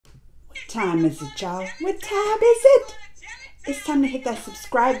time is it, y'all? What time is it? It's time to hit that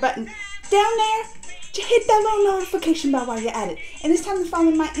subscribe button down there. Hit that little notification bell while you're at it. And it's time to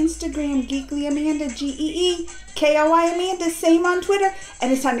follow my Instagram, Geekly Amanda, GeeKoy Amanda, same on Twitter.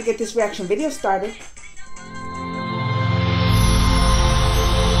 And it's time to get this reaction video started.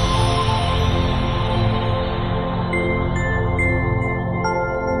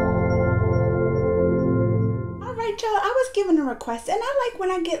 I was given a request, and I like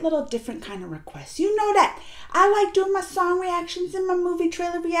when I get little different kind of requests. You know that. I like doing my song reactions and my movie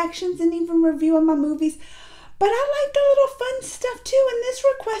trailer reactions and even reviewing my movies. But I like the little fun stuff too, and this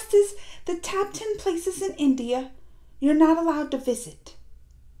request is the top 10 places in India you're not allowed to visit.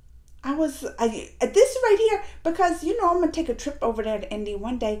 This right here, because, you know, I'm going to take a trip over there to India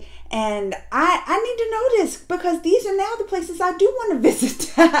one day, and I need to know this, because these are now the places I do want to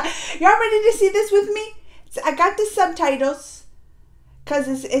visit. Y'all ready to see this with me? I got the subtitles because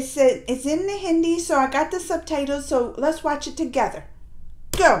it's in the Hindi, so I got the subtitles. So let's watch it together.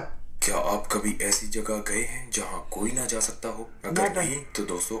 Go. क्या आप कभी ऐसी जगह गए हैं जहां कोई ना जा सकता हो? अगर नहीं तो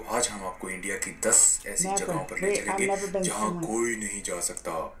दोस्तों आज हम आपको इंडिया की 10 ऐसी जगहों पर ले चलेंगे जहां कोई नहीं जा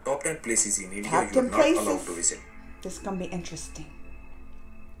सकता. Top 10 places in India you are not allowed to visit. This is gonna be interesting.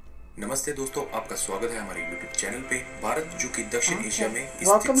 नमस्ते दोस्तों, आपका स्वागत है हमारे YouTube चैनल पे. भारत जो कि दक्षिण एशिया में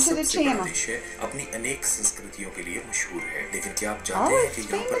स्थित सबसे बड़ा देश है, अपनी अनेक संस्कृतियों के लिए मशहूर है. लेकिन क्या आप जानते हैं कि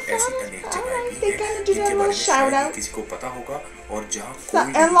यहाँ पर ऐसी अनेक जगहें भी हैं जिनके बारे में शायद ही किसी को पता होगा और जहाँ कोई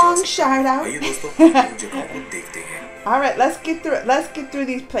नहीं जा सकता. आइए दोस्तों उन जगहों को देखते हैं. Alright, let's get through it. Let's get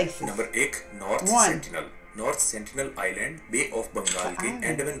through these places. Number 1, north sentinel. North sentinel island bay of Bengal के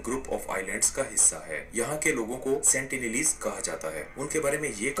अंडमान ग्रुप ऑफ आइलैंड्स का हिस्सा है. यहाँ के लोगों को सेंटिनलीज कहा जाता है. उनके बारे में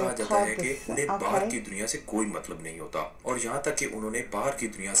ये कहा जाता है कि उन्हें बाहर की दुनिया से कोई मतलब नहीं होता, और यहाँ तक कि उन्होंने बाहर की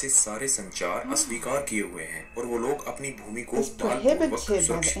दुनिया से सारे संचार अस्वीकार किए हुए हैं, और वो लोग अपनी भूमि को बलपूर्वक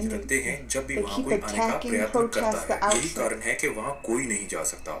सुरक्षित रखते हैं जब भी वहाँ कोई आने का प्रयत्न करता है. यही कारण है कि वहाँ कोई नहीं जा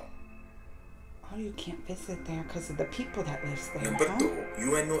सकता. Oh, you can't visit there because of the people that lives there. Number 2,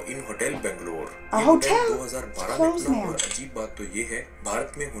 UNO in hotel Bangalore. Hotel 2012 में खुला, और अजीब बात तो ये है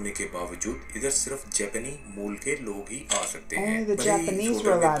भारत में होने के बावजूद इधर सिर्फ जापानी मूल के लोग ही आ सकते हैं.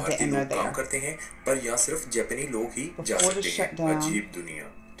 भारतीय लोग काम करते हैं, पर यहाँ सिर्फ जापानी लोग ही जा सकते हैं. अजीब दुनिया.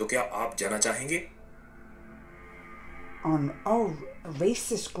 तो क्या आप जाना चाहेंगे?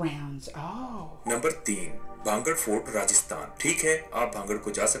 Racist grounds. Number 3, Bhangarh fort Rajasthan. ठीक है, आप भांगड़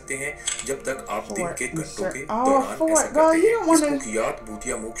को जा सकते हैं जब तक आप दिन के घंटों के दौरान ऐसा करते हैं. इस कुख्यात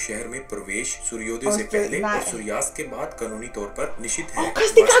भूतिया मुख शहर में प्रवेश सूर्योदय से पहले और सूर्यास्त के बाद कानूनी तौर पर निषिद्ध है.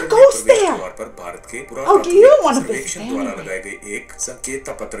 प्रवेश द्वार पर भारत के पुरातत्व सर्वेक्षण द्वारा लगाए गए एक संकेत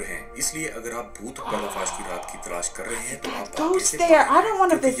पत्र है. इसलिए अगर आप भूत पर्दाफाश की रात की तलाश कर रहे हैं तो आप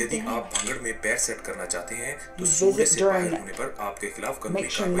यदि आप भांगड़ में पैर सेट करना चाहते हैं तो सूर्य से बाहर होने पर आपके खिलाफ कानूनी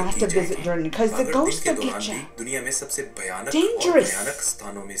कार्रवाई की जाएगी. दुनिया में सबसे भयानक और भयानक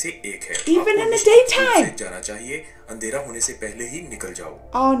स्थानों में से एक है. Even in the daytime. जाना चाहिए. अंधेरा होने से पहले ही निकल जाओ.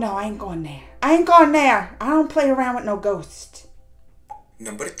 Oh no, I ain't going there. I ain't going there. I don't play around with no ghosts.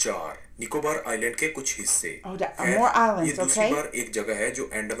 Number 4, Nicobar island के कुछ हिस्से. ये दूसरी बार एक जगह है जो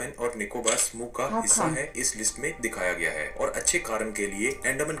अंडमान और निकोबार समूह का हिस्सा है. इस लिस्ट में दिखाया गया है, और अच्छे कारण के लिए.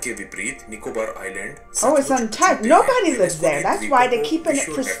 अंडमान के विपरीत Nicobar island it's untouched. Nobody lives there. That's why they're keeping it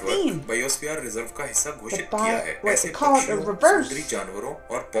pristine. Biosphere reserve का हिस्सा घोषित किया है. ऐसे पक्षियों, समुद्री जानवरों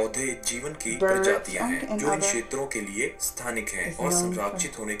और पौधे जीवन की प्रजातियां हैं जो इन क्षेत्रों के लिए स्थानिक हैं और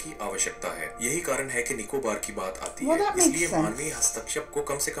संरक्षित होने की आवश्यकता है. यही कारण है कि निकोबार की बात आती है. इसलिए मानवीय हस्तक्षेप को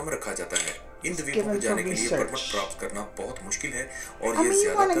कम से कम रखा जाता है. इन द्वीपों पर जाने के लिए परमिट प्राप्त करना बहुत मुश्किल है, और ये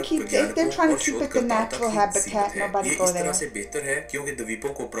ज्यादातर वैज्ञानिकों और शोधकर्ताओं तक ही सीमित है. ये इस तरह से बेहतर है क्योंकि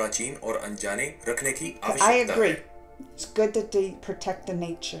द्वीपों को प्राचीन और अनजाने रखने की आवश्यकता है. It's good that they protect the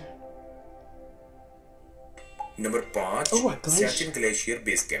nature. Number 5, Siachen glacier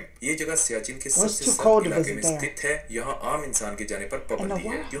base camp. ये जगह सियाचिन के सबसे सर्द इलाके में स्थित है. यहाँ आम इंसान के जाने पर पाबंदी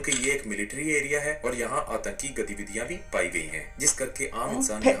है क्योंकि ये एक मिलिट्री एरिया है, और यहाँ आतंकी गतिविधियां भी पाई गई हैं, जिस करके आम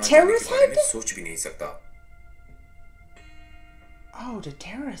इंसान यहाँ जाने के बारे में सोच भी नहीं सकता. The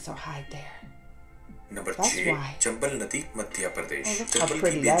terrorists will hide there. Number 6, Chambal नदी मध्य प्रदेश. चंबल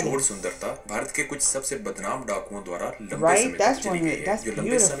की बेजोड़ सुंदरता भारत के कुछ सबसे बदनाम डाकुओं द्वारा लंबे समय तक चली गई है, जो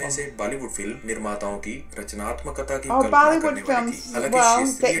लंबे समय से बॉलीवुड फिल्म निर्माताओं की रचनात्मकता की कल्पना करने वाली थी.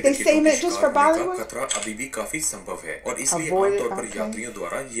 हालांकि क्षेत्रीय का खतरा अभी भी काफी संभव है, और इसलिए आमतौर पर यात्रियों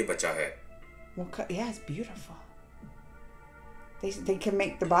द्वारा ये बचा है.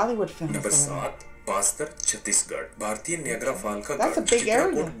 नंबर 7, बास्तर छत्तीसगढ़। भारतीय नियाग्रा फॉल का गढ़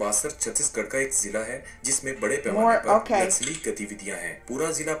चित्रकूट बास्तर छत्तीसगढ़ का एक जिला है जिसमें बड़े पैमाने पर नक्सली गतिविधियां हैं।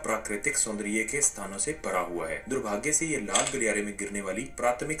 पूरा जिला प्राकृतिक सौंदर्य के स्थानों से भरा हुआ है। दुर्भाग्य से ये लाल गलियारे में गिरने वाली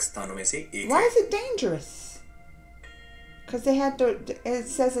प्राथमिक स्थानों में से एक है। Why is it dangerous? Because they had to. It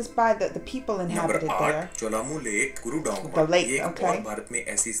says it's by the people inhabited there. Number 8 Cholamu lake गुरुडांग। ये एक और भारत में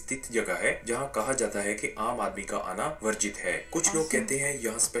ऐसी स्थित जगह है जहाँ कहा जाता है कि आम आदमी का आना वर्जित है। कुछ लोग कहते हैं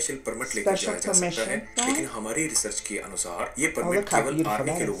यहाँ स्पेशल परमिट लेकर जाया जा सकता है, लेकिन हमारी रिसर्च के अनुसार ये परमिट केवल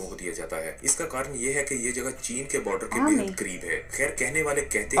आर्मी के लोगों को दिया जाता है। इसका कारण ये है कि ये जगह चीन के बॉर्डर के बेहद करीब है। खैर कहने वाले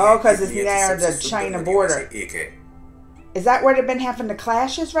कहते हैं कि एक है। Is that where they've been having the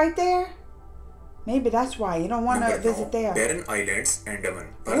clashes right there? Maybe that's why you don't want to visit there. Baron islands Andaman.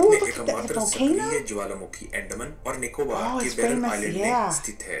 Bharat में एकमात्र सक्रिय ज्वालामुखी अंडमान और निकोबार के बैरन आइलैंड में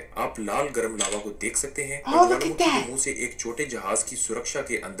स्थित है। आप लाल गर्म लावा को देख सकते हैं और ज्वालामुखी के मुंह से एक छोटे जहाज की सुरक्षा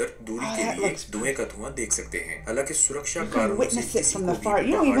के अंदर दूरी के लिए धुएं का धुआं देख सकते हैं। हालांकि सुरक्षा कारणों से किसी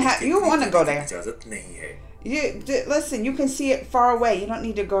को भी इजाजत नहीं है। Listen, you can see it far away. You don't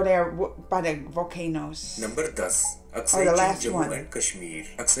need to go there by the volcanoes. Number 10 Aksai चीन जम्मू एंड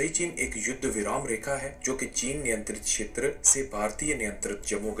कश्मीर। अक्साई चीन एक युद्ध विराम रेखा है जो कि चीन नियंत्रित क्षेत्र से भारतीय नियंत्रित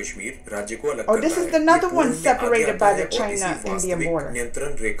जम्मू कश्मीर राज्य को अलग करता है। This is another one separated by the China-India border.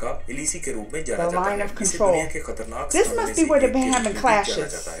 नियंत्रण रेखा एलईसी के रूप में जाना जाता है। इसे दुनिया के खतरनाक This must be where they're having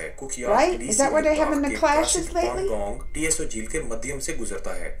clashes, right? Is that where they're having the clashes lately? TSO झील के मध्यम से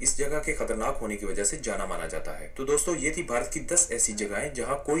गुजरता है। इस जगह के खतरनाक होने की वजह से जाना माना जाता है। तो दोस्तों ये थी भारत की 10 ऐसी जगहें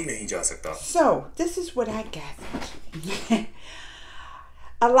जहाँ कोई नहीं जा सकता। So this is what I gathered.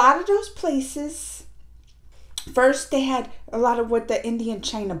 A lot of those places, first they had a lot of what the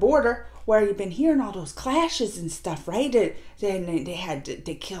Indian-China border, where you've been hearing all those clashes and stuff, right? Then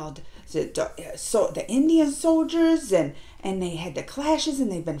they killed the Indian soldiers and they had the clashes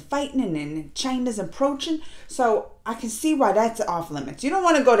and they've been fighting and China's approaching. So I can see why that's off limits. You don't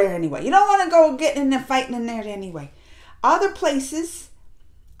want to go there anyway. You don't want to go getting in there fighting in there anyway. Other places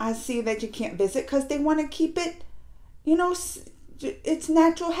I see that you can't visit because they want to keep it, you know, it's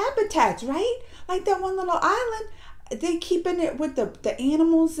natural habitats, right? Like that one little island, they keeping it with the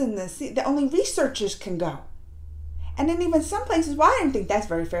animals and the sea. The only researchers can go. And then even some places, well, I didn't think that's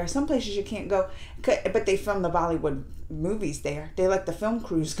very fair. Some places you can't go, but they film the Bollywood movies there. They let the film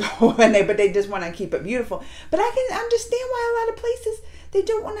crews go, but they just want to keep it beautiful. But I can understand why a lot of places, they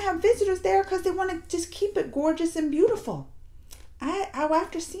don't want to have visitors there because they want to just keep it gorgeous and beautiful.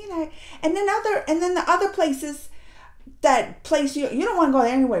 After seeing that, and then the other places, that place you don't want to go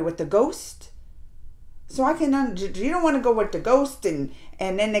there anyway with the ghost. So you don't want to go with the ghost and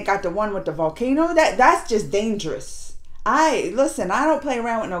then they got the one with the volcano. That's just dangerous. I don't play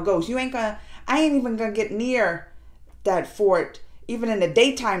around with no ghosts. I ain't even gonna get near that fort. Even in the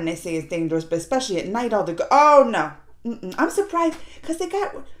daytime they say it's dangerous, but especially at night oh no. I'm surprised because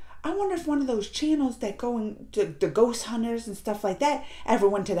I wonder if one of those channels that go into the ghost hunters and stuff like that ever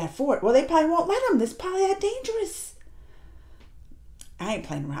went to that fort. Well, they probably won't let them. It's probably that dangerous. I ain't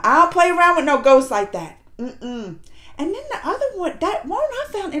playing around. I don't play around with no ghosts like that. And then the other one, that one I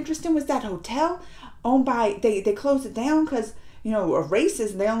found interesting was that hotel owned by, they closed it down because, of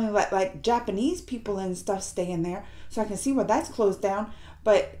racist. They only let like Japanese people and stuff stay in there. So I can see why that's closed down.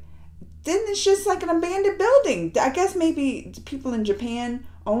 But then it's just like an abandoned building. I guess maybe people in Japan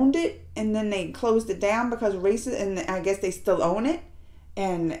owned it and then they closed it down because of racist, and I guess they still own it.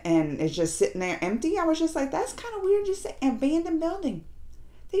 And it's just sitting there empty. I was just like, that's kind of weird. Just say abandoned building.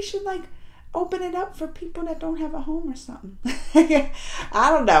 They should like open it up for people that don't have a home or something. I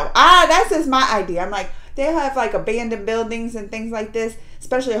don't know. That's just my idea. I'm like, they have like abandoned buildings and things like this,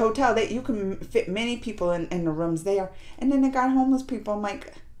 especially a hotel that you can fit many people in the rooms there. And then they got homeless people. I'm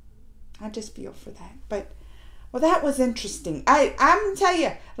like, I just feel for that. But well, that was interesting. I'm gonna tell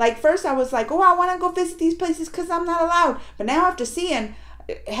you, like first I was like, oh, I want to go visit these places because I'm not allowed. But now after seeing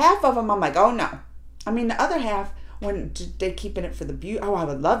half of them, I'm like, oh no. I mean, the other half, when they're keeping it for the beauty. Oh, I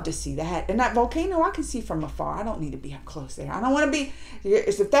would love to see that. And that volcano, I can see from afar. I don't need to be up close there. I don't want to be,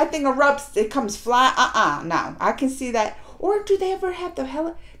 if that thing erupts, it comes flying. No. I can see that. Or do they ever have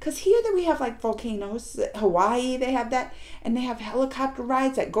the because here that we have like volcanoes, Hawaii, they have that. And they have helicopter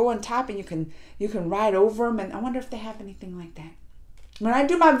rides that go on top and you can ride over them. And I wonder if they have anything like that. When I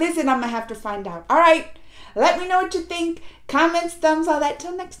do my visit, I'm going to have to find out. All right. Let me know what you think. Comments, thumbs, all that.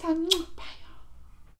 Till next time. Bye.